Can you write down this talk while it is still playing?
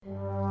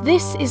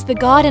This is the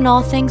God in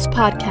All Things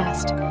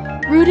podcast,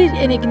 rooted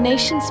in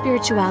Ignatian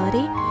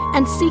spirituality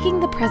and seeking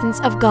the presence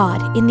of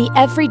God in the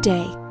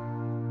everyday.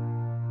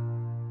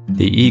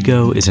 The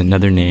ego is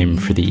another name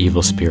for the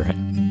evil spirit,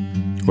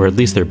 or at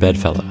least their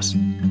bedfellows.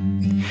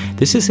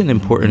 This is an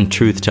important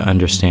truth to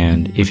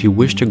understand if you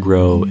wish to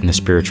grow in the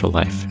spiritual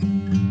life.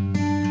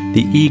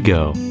 The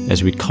ego,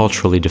 as we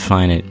culturally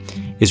define it,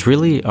 is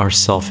really our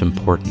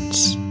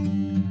self-importance.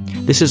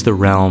 This is the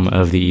realm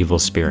of the evil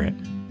spirit.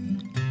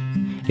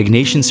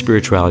 Ignatian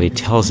spirituality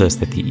tells us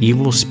that the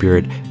evil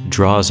spirit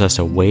draws us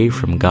away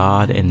from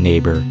God and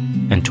neighbor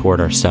and toward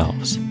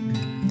ourselves.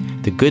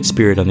 The good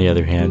spirit, on the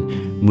other hand,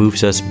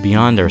 moves us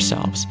beyond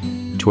ourselves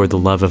toward the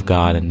love of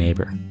God and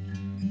neighbor.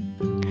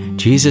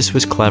 Jesus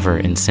was clever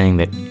in saying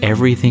that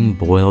everything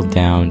boiled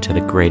down to the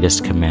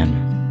greatest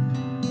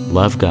commandment: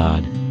 love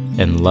God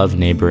and love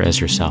neighbor as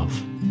yourself.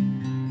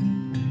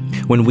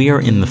 When we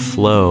are in the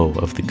flow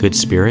of the good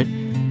spirit,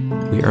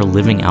 we are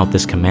living out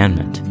this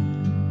commandment.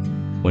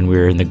 When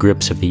we're in the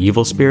grips of the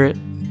evil spirit,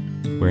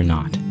 we're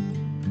not.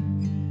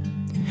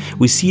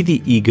 We see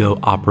the ego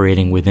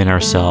operating within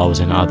ourselves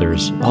and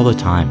others all the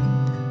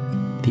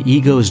time. The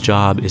ego's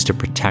job is to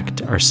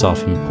protect our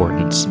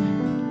self-importance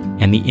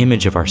and the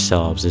image of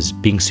ourselves as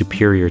being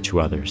superior to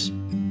others.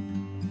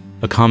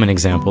 A common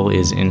example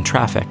is in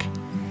traffic.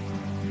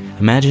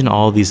 Imagine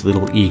all these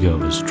little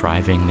egos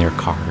driving their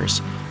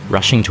cars,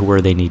 rushing to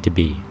where they need to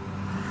be.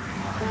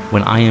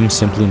 When I am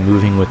simply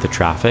moving with the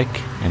traffic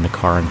and the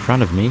car in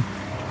front of me,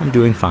 I'm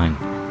doing fine.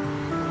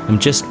 I'm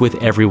just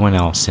with everyone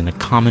else in a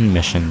common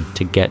mission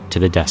to get to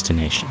the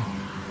destination.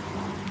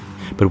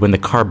 But when the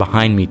car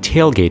behind me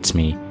tailgates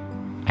me,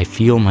 I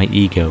feel my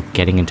ego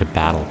getting into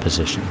battle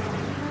position,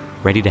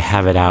 ready to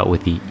have it out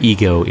with the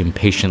ego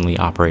impatiently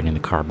operating the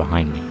car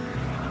behind me.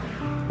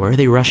 Where are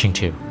they rushing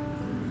to?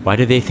 Why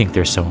do they think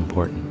they're so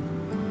important?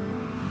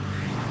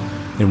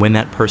 And when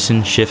that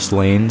person shifts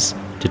lanes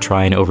to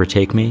try and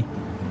overtake me,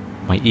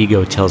 my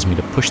ego tells me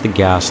to push the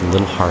gas a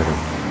little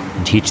harder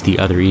and teach the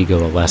other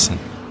ego a lesson.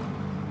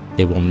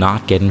 They will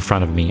not get in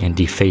front of me and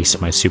deface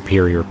my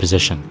superior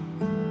position.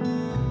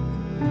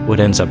 What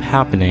ends up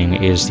happening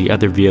is the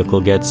other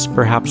vehicle gets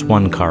perhaps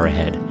one car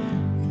ahead,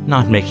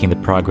 not making the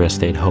progress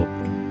they'd hope.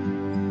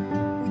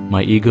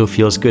 My ego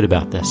feels good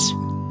about this,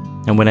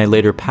 and when I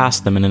later pass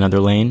them in another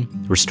lane,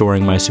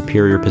 restoring my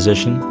superior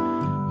position,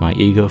 my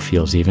ego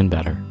feels even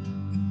better.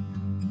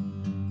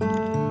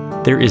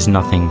 There is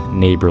nothing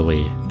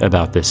neighborly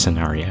about this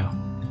scenario.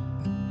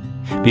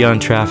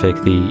 Beyond traffic,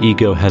 the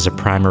ego has a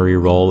primary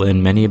role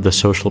in many of the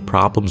social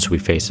problems we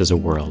face as a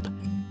world,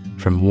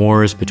 from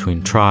wars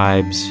between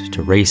tribes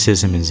to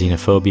racism and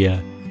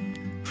xenophobia,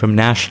 from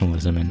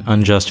nationalism and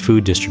unjust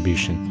food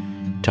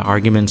distribution to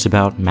arguments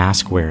about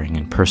mask wearing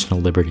and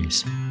personal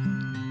liberties.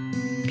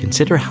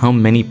 Consider how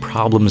many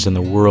problems in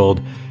the world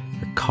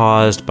are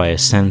caused by a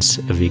sense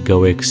of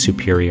egoic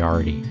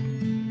superiority,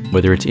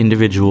 whether it's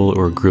individual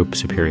or group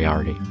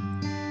superiority.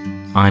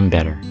 I'm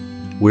better.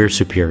 We're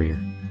superior.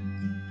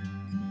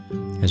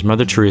 As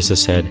Mother Teresa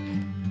said,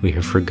 we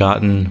have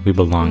forgotten we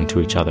belong to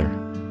each other.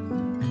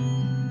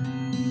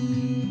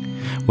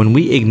 When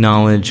we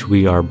acknowledge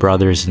we are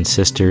brothers and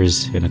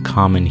sisters in a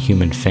common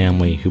human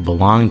family who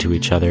belong to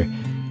each other,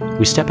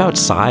 we step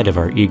outside of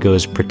our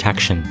ego's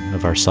protection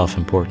of our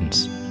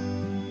self-importance.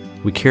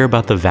 We care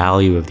about the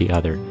value of the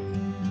other,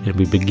 and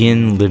we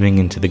begin living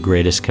into the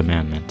greatest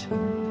commandment.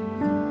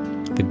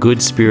 The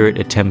good spirit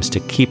attempts to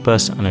keep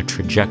us on a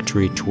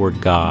trajectory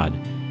toward God,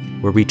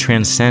 where we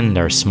transcend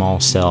our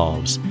small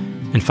selves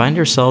and find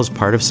ourselves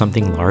part of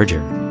something larger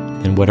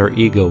than what our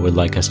ego would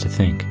like us to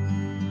think.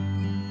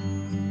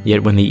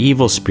 Yet when the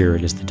evil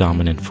spirit is the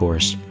dominant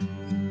force,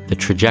 the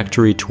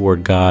trajectory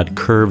toward God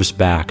curves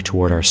back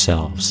toward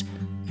ourselves,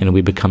 and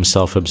we become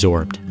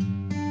self-absorbed.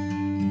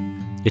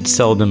 It's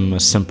seldom a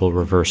simple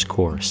reverse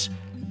course.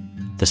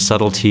 The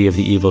subtlety of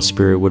the evil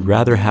spirit would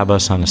rather have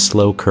us on a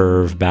slow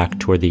curve back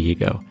toward the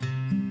ego.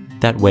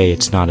 That way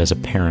it's not as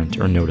apparent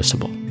or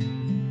noticeable.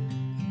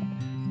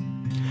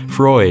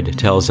 Freud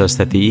tells us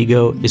that the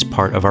ego is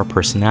part of our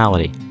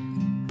personality,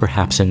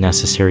 perhaps a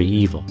necessary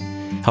evil,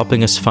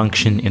 helping us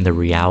function in the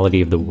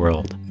reality of the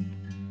world.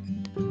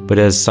 But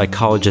as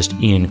psychologist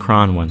Ian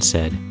Cron once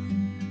said,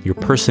 your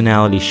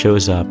personality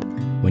shows up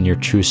when your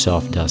true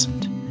self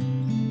doesn't.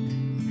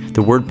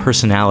 The word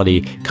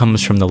personality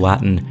comes from the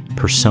Latin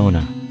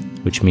persona,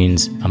 which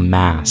means a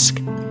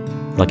mask,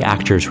 like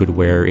actors would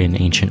wear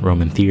in ancient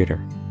Roman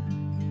theater.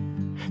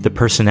 The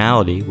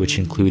personality, which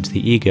includes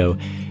the ego,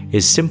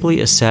 is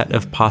simply a set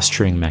of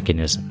posturing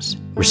mechanisms,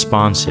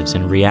 responses,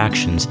 and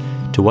reactions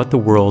to what the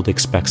world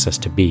expects us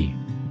to be.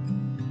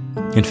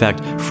 In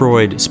fact,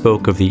 Freud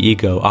spoke of the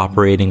ego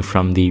operating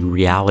from the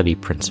reality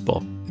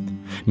principle,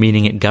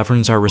 meaning it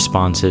governs our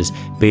responses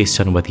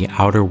based on what the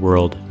outer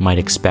world might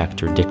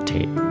expect or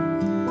dictate.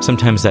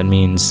 Sometimes that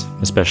means,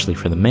 especially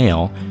for the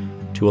male,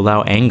 to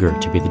allow anger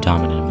to be the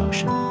dominant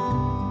emotion,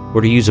 or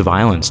to use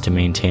violence to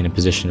maintain a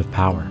position of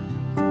power.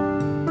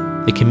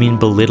 It can mean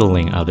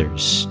belittling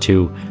others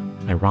to,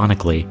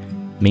 ironically,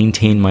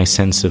 maintain my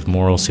sense of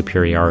moral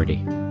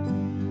superiority.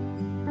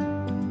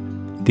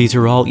 These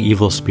are all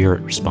evil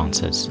spirit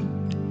responses,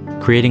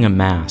 creating a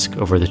mask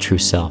over the true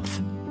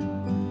self.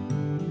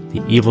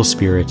 The evil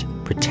spirit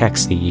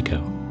protects the ego.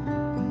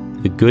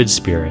 The good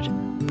spirit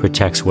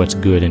protects what's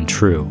good and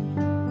true,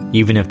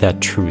 even if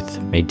that truth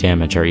may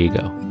damage our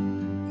ego.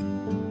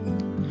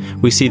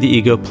 We see the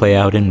ego play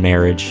out in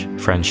marriage,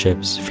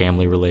 friendships,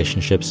 family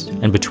relationships,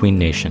 and between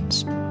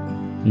nations.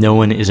 No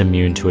one is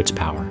immune to its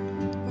power.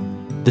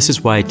 This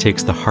is why it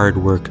takes the hard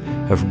work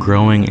of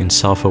growing in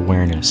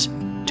self-awareness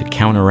to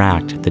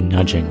counteract the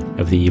nudging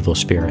of the evil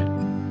spirit.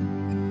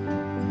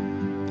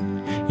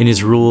 In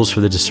his rules for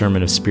the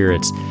discernment of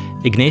spirits,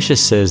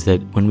 Ignatius says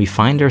that when we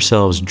find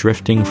ourselves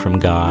drifting from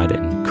God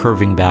and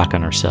curving back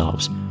on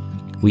ourselves,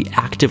 we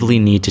actively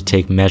need to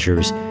take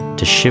measures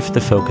to shift the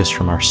focus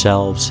from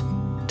ourselves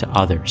to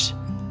others.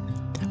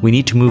 We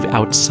need to move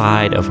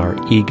outside of our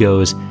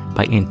egos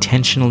by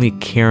intentionally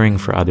caring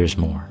for others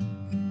more,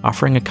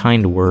 offering a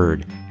kind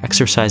word,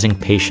 exercising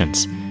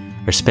patience,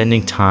 or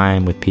spending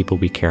time with people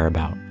we care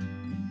about.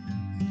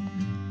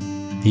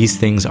 These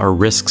things are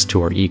risks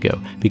to our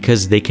ego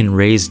because they can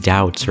raise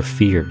doubts or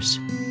fears,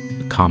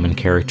 a common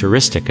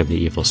characteristic of the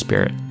evil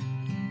spirit.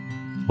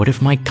 What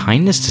if my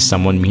kindness to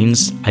someone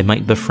means I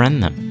might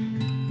befriend them?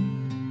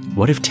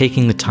 What if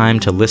taking the time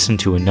to listen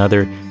to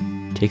another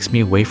takes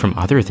me away from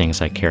other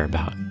things I care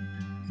about?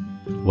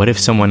 What if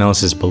someone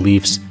else's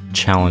beliefs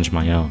challenge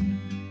my own?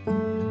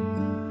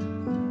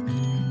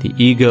 The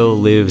ego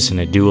lives in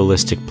a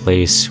dualistic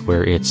place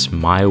where it's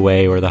my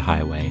way or the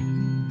highway.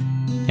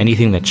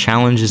 Anything that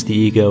challenges the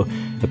ego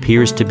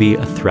appears to be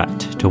a threat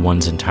to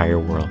one's entire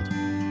world.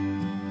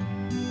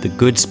 The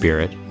good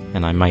spirit,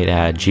 and I might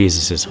add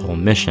Jesus' whole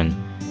mission,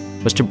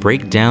 was to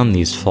break down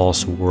these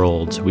false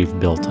worlds we've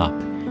built up,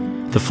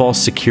 the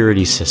false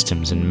security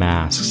systems and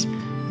masks,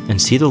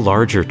 and see the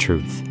larger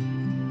truth,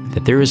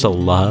 that there is a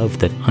love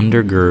that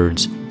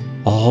undergirds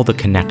all the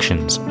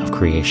connections of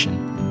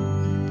creation.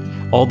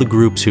 All the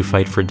groups who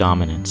fight for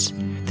dominance,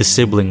 the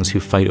siblings who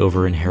fight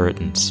over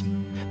inheritance,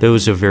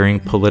 those of varying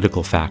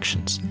political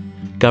factions,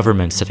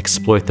 governments that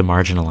exploit the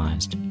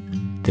marginalized,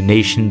 the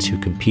nations who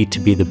compete to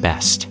be the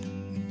best,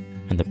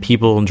 and the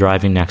people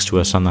driving next to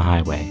us on the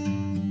highway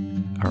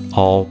are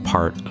all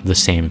part of the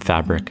same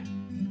fabric,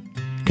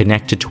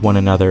 connected to one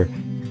another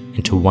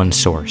and to one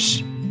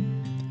source,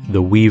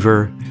 the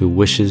weaver who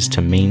wishes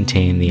to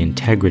maintain the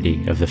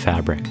integrity of the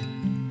fabric.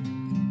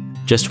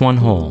 Just one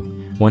hole,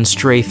 one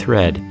stray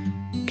thread,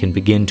 can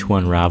begin to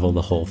unravel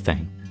the whole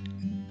thing.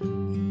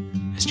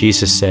 As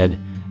Jesus said,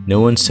 no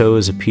one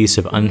sews a piece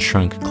of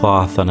unshrunk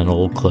cloth on an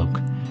old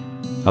cloak,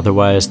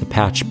 otherwise the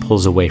patch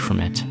pulls away from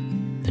it,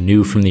 the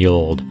new from the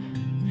old,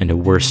 and a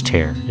worse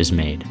tear is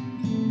made.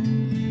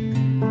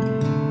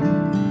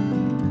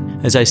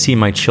 As I see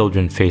my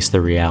children face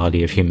the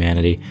reality of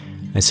humanity,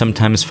 I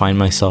sometimes find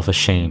myself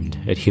ashamed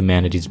at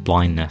humanity's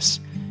blindness,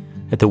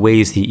 at the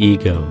ways the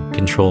ego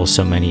controls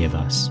so many of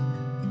us.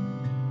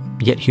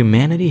 Yet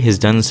humanity has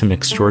done some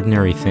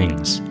extraordinary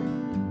things.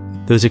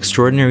 Those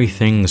extraordinary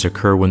things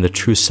occur when the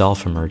true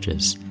self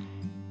emerges,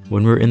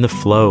 when we're in the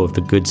flow of the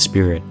good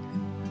spirit,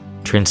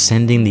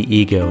 transcending the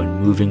ego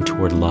and moving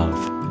toward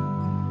love.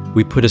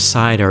 We put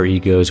aside our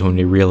egos when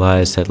we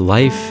realize that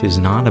life is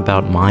not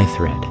about my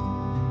thread,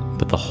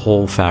 but the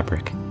whole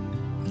fabric,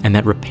 and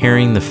that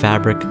repairing the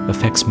fabric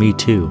affects me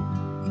too.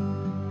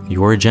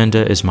 Your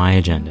agenda is my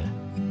agenda.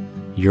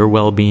 Your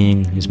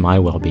well-being is my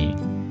well-being.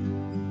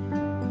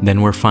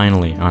 Then we're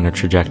finally on a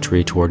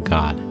trajectory toward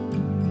God.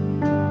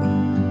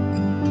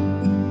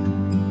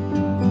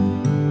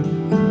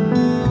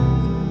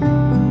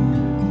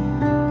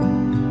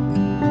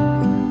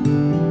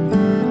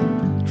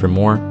 For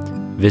more,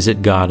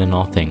 visit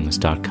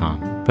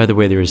godinallthings.com. By the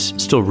way, there is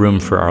still room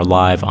for our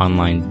live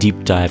online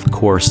deep dive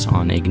course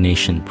on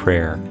Ignatian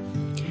prayer.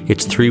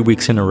 It's 3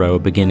 weeks in a row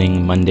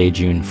beginning Monday,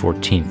 June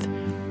 14th.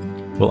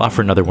 We'll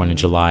offer another one in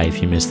July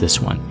if you miss this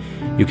one.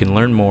 You can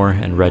learn more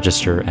and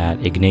register at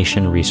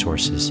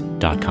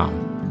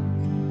ignatianresources.com.